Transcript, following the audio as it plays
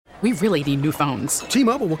We really need new phones.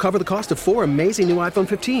 T-Mobile will cover the cost of 4 amazing new iPhone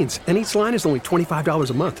 15s, and each line is only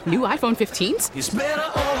 $25 a month. New iPhone 15s? It's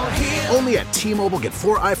better over here. Only at T-Mobile, get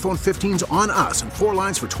 4 iPhone 15s on us and 4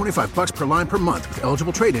 lines for $25 per line per month with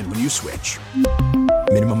eligible trade-in when you switch.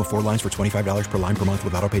 Minimum of 4 lines for $25 per line per month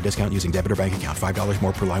with autopay discount using debit or bank account. $5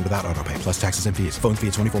 more per line without autopay, plus taxes and fees. Phone fee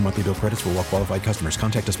at 24 monthly bill credits for well-qualified customers.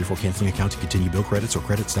 Contact us before canceling account to continue bill credits or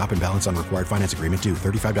credit stop and balance on required finance agreement due.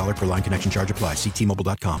 $35 per line connection charge applies. See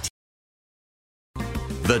T-Mobile.com.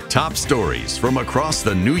 The top stories from across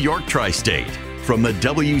the New York tri-state. From the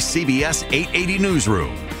WCBS 880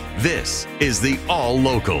 newsroom, this is the All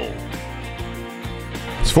Local.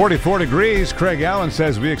 It's 44 degrees. Craig Allen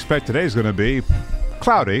says we expect today's going to be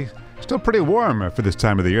cloudy. Still pretty warm for this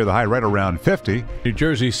time of the year. The high right around 50. New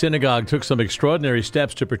Jersey synagogue took some extraordinary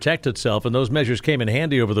steps to protect itself, and those measures came in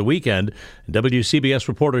handy over the weekend. WCBS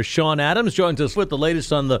reporter Sean Adams joins us with the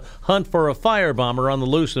latest on the hunt for a firebomber on the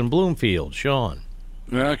loose in Bloomfield. Sean.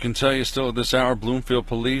 Well, I can tell you still at this hour, Bloomfield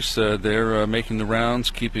police, they're making the rounds,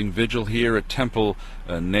 keeping vigil here at Temple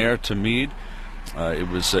Ner Tamid. It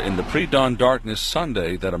was in the pre-dawn darkness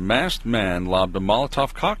Sunday that a masked man lobbed a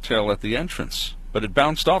Molotov cocktail at the entrance, but it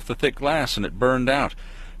bounced off the thick glass and it burned out.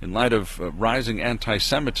 In light of rising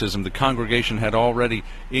anti-Semitism, the congregation had already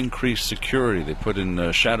increased security. They put in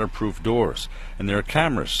shatterproof doors, and there are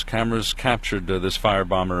cameras. Cameras captured this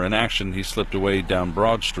firebomber in action. He slipped away down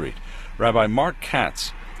Broad Street. Rabbi Mark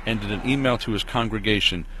Katz ended an email to his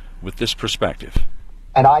congregation with this perspective.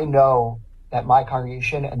 And I know that my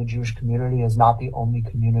congregation and the Jewish community is not the only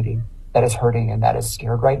community that is hurting and that is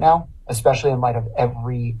scared right now, especially in light of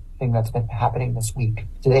everything that's been happening this week.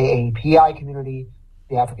 To the AAPI community,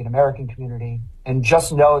 the African American community, and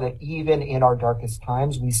just know that even in our darkest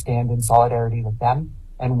times, we stand in solidarity with them,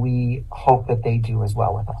 and we hope that they do as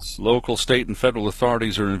well with us. Local, state, and federal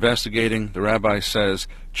authorities are investigating. The rabbi says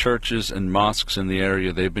churches and mosques in the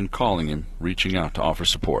area, they've been calling him, reaching out to offer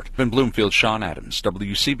support. In Bloomfield, Sean Adams,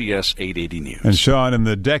 WCBS 880 News. And Sean, in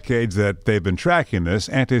the decades that they've been tracking this,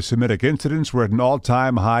 anti-Semitic incidents were at an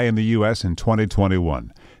all-time high in the U.S. in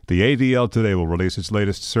 2021. The ADL today will release its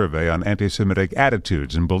latest survey on anti-Semitic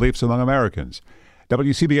attitudes and beliefs among Americans.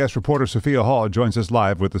 WCBS reporter Sophia Hall joins us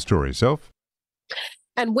live with the story. Soph?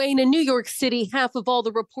 And Wayne, in New York City, half of all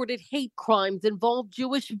the reported hate crimes involve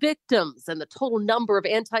Jewish victims, and the total number of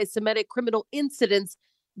anti-Semitic criminal incidents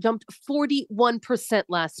jumped 41%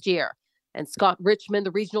 last year. And Scott Richmond,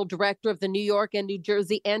 the regional director of the New York and New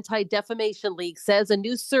Jersey Anti-Defamation League, says a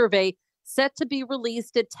new survey set to be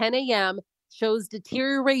released at 10 a.m. shows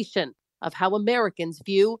deterioration of how Americans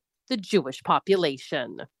view the Jewish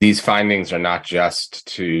population. These findings are not just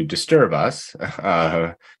to disturb us.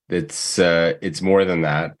 It's more than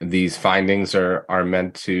that. These findings are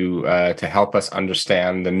meant to help us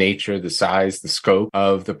understand the nature, the size, the scope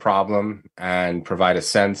of the problem, and provide a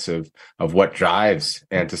sense of what drives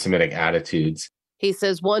anti-Semitic attitudes. He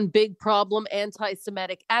says one big problem,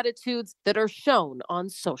 anti-Semitic attitudes that are shown on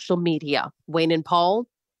social media. Wayne and Paul.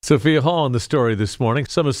 Sophia Hall in the story this morning.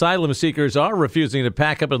 Some asylum seekers are refusing to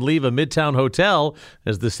pack up and leave a Midtown hotel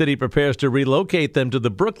as the city prepares to relocate them to the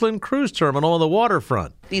Brooklyn Cruise Terminal on the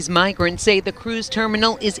waterfront. These migrants say the cruise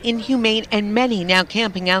terminal is inhumane, and many now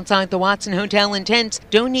camping outside the Watson Hotel in tents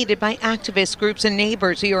donated by activist groups and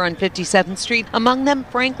neighbors here on 57th Street. Among them,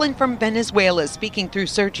 Franklin from Venezuela, speaking through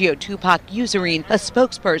Sergio Tupac Userin, a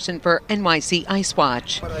spokesperson for NYC Ice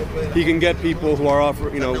Watch. He can get people who are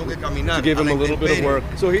offering, to give him a little bit of work.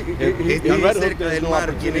 So he Red Hook, there's no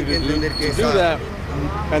opportunity to do that.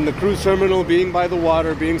 And the cruise terminal being by the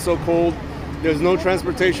water, being so cold, there's no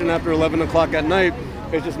transportation after 11 o'clock at night.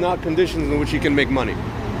 It's just not conditions in which he can make money.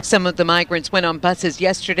 Some of the migrants went on buses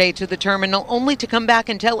yesterday to the terminal only to come back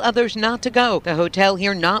and tell others not to go. The hotel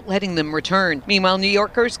here not letting them return. Meanwhile, New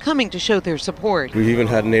Yorkers coming to show their support. We've even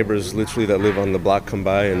had neighbors literally that live on the block come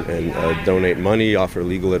by and donate money, offer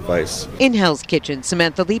legal advice. In Hell's Kitchen,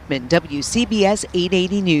 Samantha Liebman, WCBS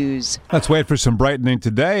 880 News. Let's wait for some brightening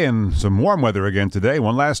today and some warm weather again today.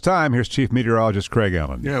 One last time, here's Chief Meteorologist Craig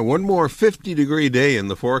Allen. Yeah, one more 50-degree day in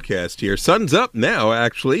the forecast here. Sun's up now,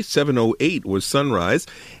 actually. 7:08 was sunrise.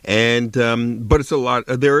 And but it's a lot.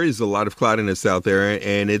 There is a lot of cloudiness out there,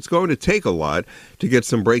 and it's going to take a lot to get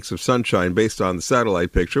some breaks of sunshine based on the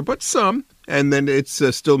satellite picture. But some and then it's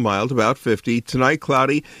still mild, about 50. Tonight,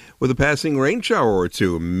 cloudy with a passing rain shower or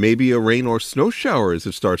two. Maybe a rain or snow shower as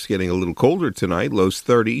it starts getting a little colder tonight, lows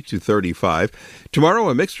 30 to 35. Tomorrow,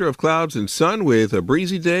 a mixture of clouds and sun with a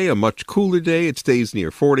breezy day, a much cooler day. It stays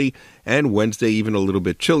near 40. And Wednesday, even a little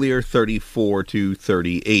bit chillier, 34 to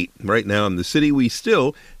 38. Right now in the city, we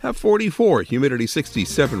still have 44, humidity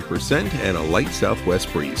 67%, and a light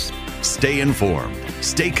southwest breeze. Stay informed.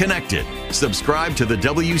 Stay connected. Subscribe to the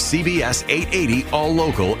WCBS 880 All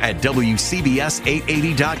Local at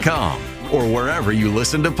WCBS880.com or wherever you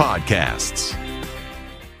listen to podcasts.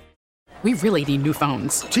 We really need new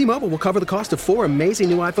phones. T-Mobile will cover the cost of 4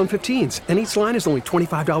 amazing new iPhone 15s, and each line is only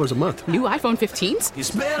 $25 a month. New iPhone 15s?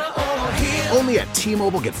 It's better over here. Only at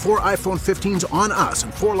T-Mobile, get 4 iPhone 15s on us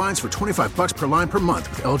and 4 lines for $25 per line per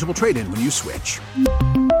month with eligible trade-in when you switch.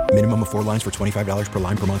 Minimum of 4 lines for $25 per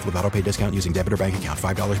line per month with autopay discount using debit or bank account.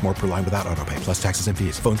 $5 more per line without autopay, plus taxes and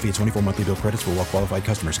fees. Phone fee at 24 monthly bill credits for well-qualified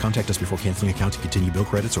customers. Contact us before canceling account to continue bill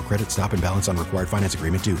credits or credit stop and balance on required finance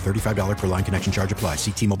agreement due. $35 per line connection charge applies.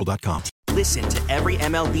 See T-Mobile.com. Listen to every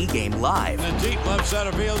MLB game live. In the deep left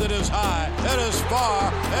center field, it is high, it is far,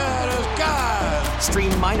 it is gone.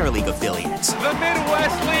 Stream minor league affiliates. The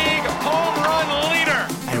Midwest League home run leader.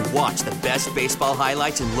 And watch the best baseball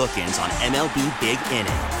highlights and look-ins on MLB Big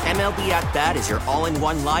Inning. MLB At Bat is your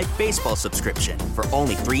all-in-one live baseball subscription for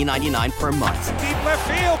only $3.99 per month. Deep left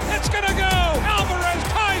field, it's gonna go. Alvarez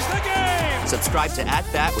ties the game. Subscribe to At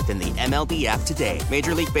Bat within the MLB app today.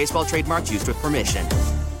 Major League Baseball trademarks used with permission.